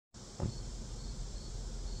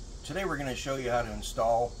Today we're going to show you how to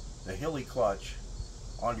install the Hilly clutch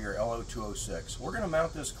onto your LO206. We're going to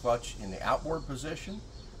mount this clutch in the outboard position.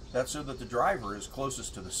 That's so that the driver is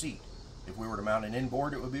closest to the seat. If we were to mount an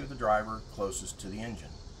inboard, it would be with the driver closest to the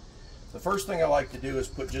engine. The first thing I like to do is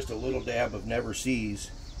put just a little dab of Never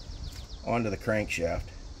Seas onto the crankshaft.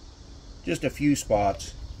 Just a few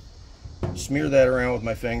spots. Smear that around with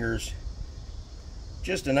my fingers.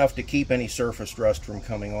 Just enough to keep any surface rust from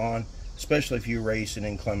coming on, especially if you race in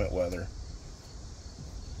inclement weather.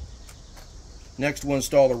 Next, we'll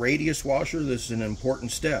install the radius washer. This is an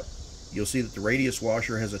important step. You'll see that the radius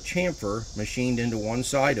washer has a chamfer machined into one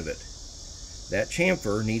side of it. That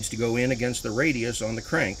chamfer needs to go in against the radius on the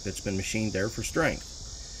crank that's been machined there for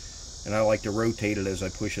strength. And I like to rotate it as I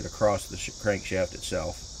push it across the crankshaft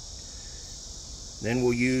itself. Then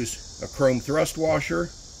we'll use a chrome thrust washer.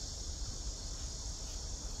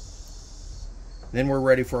 Then we're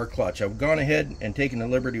ready for our clutch. I've gone ahead and taken the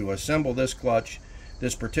liberty to assemble this clutch.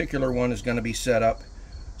 This particular one is going to be set up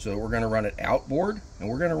so that we're going to run it outboard, and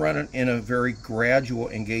we're going to run it in a very gradual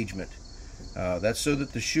engagement. That's so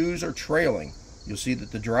that the shoes are trailing. You'll see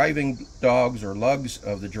that the driving dogs or lugs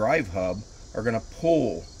of the drive hub are going to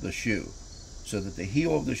pull the shoe so that the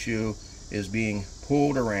heel of the shoe is being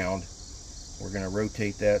pulled around. We're going to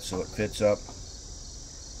rotate that so it fits up.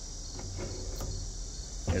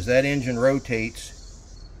 As that engine rotates,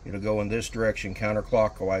 it'll go in this direction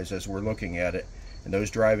counterclockwise as we're looking at it, and those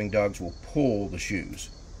driving dogs will pull the shoes.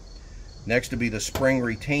 Next will be the spring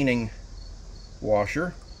retaining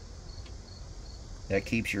washer. That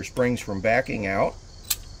keeps your springs from backing out.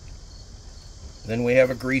 Then we have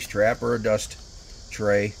a grease trap or a dust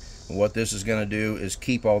tray. And what this is going to do is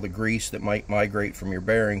keep all the grease that might migrate from your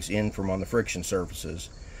bearings in from on the friction surfaces.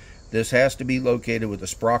 This has to be located with the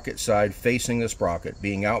sprocket side facing the sprocket,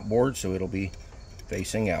 being outboard, so it'll be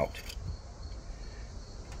facing out.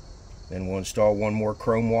 Then we'll install one more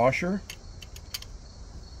chrome washer,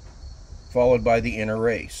 followed by the inner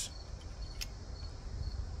race.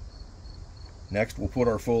 Next, we'll put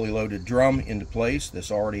our fully loaded drum into place. This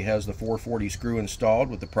already has the 440 screw installed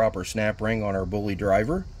with the proper snap ring on our Bully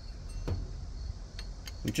driver,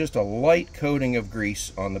 with just a light coating of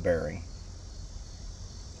grease on the bearing.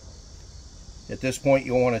 At this point,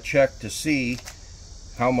 you'll want to check to see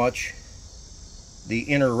how much the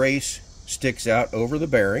inner race sticks out over the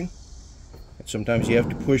bearing. And sometimes you have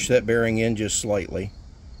to push that bearing in just slightly.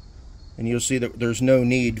 And you'll see that there's no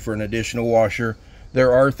need for an additional washer.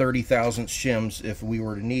 There are 30 thousandths shims. If we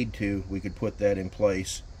were to need to, we could put that in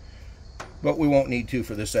place. But we won't need to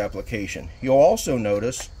for this application. You'll also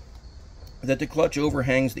notice that the clutch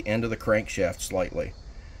overhangs the end of the crankshaft slightly.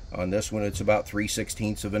 On this one, it's about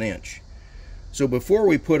 3/16 of an inch. So before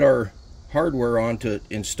we put our hardware on to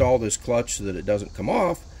install this clutch so that it doesn't come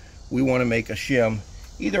off, we want to make a shim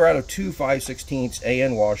either out of two 5/16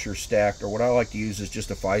 AN washers stacked, or what I like to use is just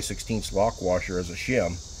a 5/16 lock washer as a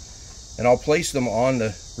shim. And I'll place them on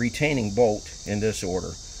the retaining bolt in this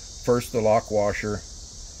order. First the lock washer,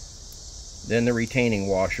 then the retaining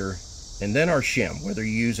washer, and then our shim, whether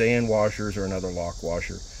you use AN washers or another lock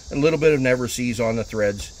washer. A little bit of Never Seas on the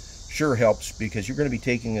threads sure helps, because you're going to be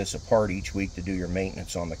taking this apart each week to do your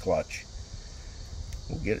maintenance on the clutch.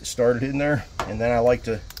 We'll get it started in there, and then I like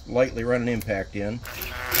to lightly run an impact in.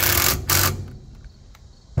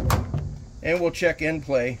 And we'll check end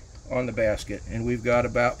play on the basket, and we've got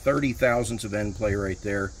about 30 thousandths of end play right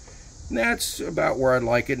there. And that's about where I'd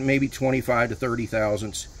like it, maybe 25 to 30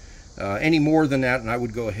 thousandths. Any more than that, and I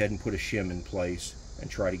would go ahead and put a shim in place and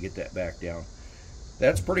try to get that back down.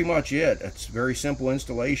 That's pretty much it. It's a very simple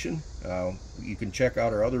installation. You can check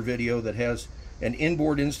out our other video that has an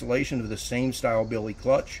inboard installation of the same style Bully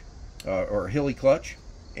clutch, or Hilly clutch.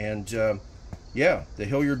 And yeah, the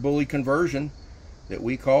Hilliard Bully conversion that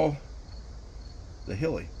we call the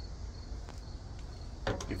Hilly.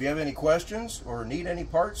 If you have any questions or need any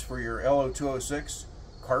parts for your LO206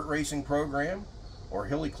 kart racing program or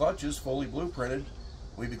Hilly clutches fully blueprinted,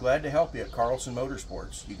 we'd be glad to help you at Carlson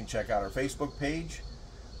Motorsports. You can check out our Facebook page,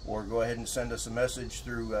 or go ahead and send us a message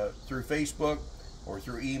through Facebook, or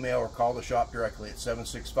through email, or call the shop directly at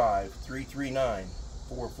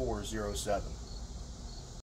 765-339-4407.